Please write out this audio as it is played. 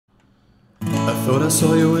thought I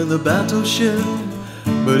saw you in the Battleship,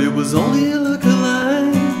 but it was only a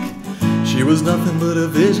look-alike. She was nothing but a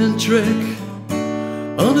vision trick.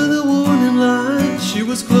 Under the warning light, she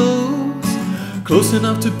was close, close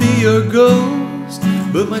enough to be your ghost.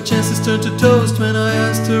 But my chances turned to toast when I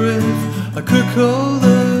asked her if I could call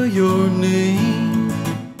her your name.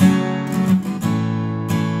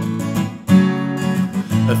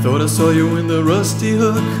 I thought I saw you in the rusty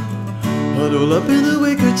hook, huddled up in a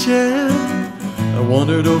wicker chair. I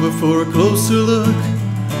wandered over for a closer look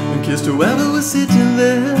and kissed whoever was sitting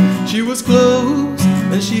there. She was close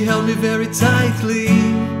and she held me very tightly,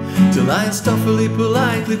 till I asked awfully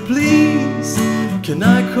politely, please, can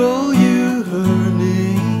I call you her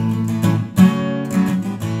name?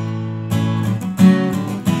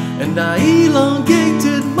 And I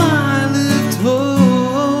elongated my lift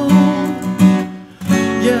home.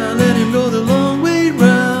 Yeah, I let him go the long way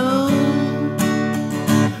round.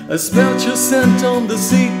 I smelt your scent on the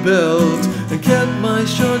seatbelt and kept my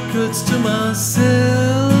shortcuts to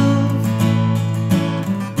myself.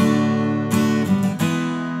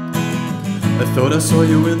 I thought I saw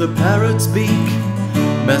you in the parrot's beak,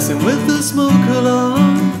 messing with the smoke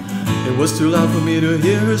alarm. It was too loud for me to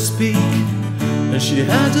hear her speak, and she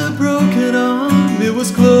had a broken arm. It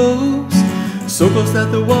was close, so close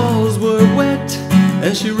that the walls were wet,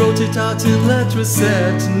 and she wrote it out in letters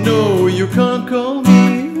set. No, you can't call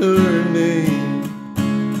me her name.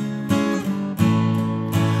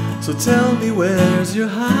 So tell me, where's your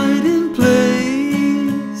hiding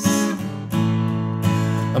place?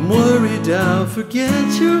 I'm worried I'll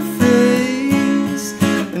forget your face,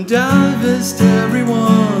 and I've missed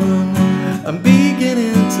everyone. I'm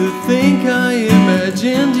beginning to think I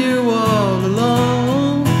imagined you all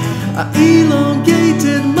along. I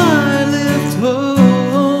elongated my lift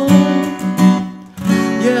home.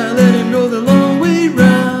 Yeah, I let him go the long way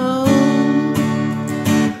round.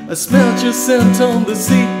 I smelt your scent on the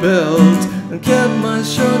seatbelt and kept my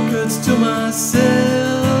shortcuts to myself.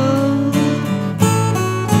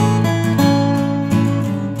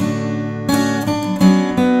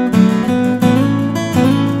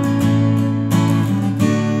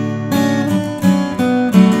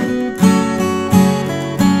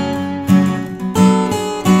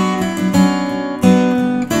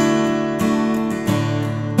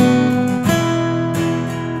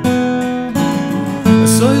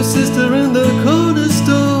 Saw your sister in the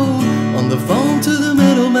Cornerstone, on the phone to the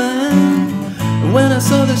middleman. And when I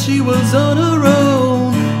saw that she was on her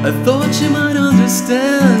own, I thought she might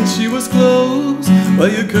understand. She was close,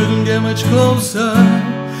 but you couldn't get much closer.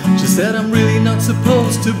 She said, I'm really not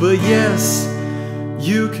supposed to, but yes,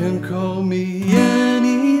 you can call me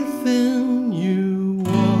anything.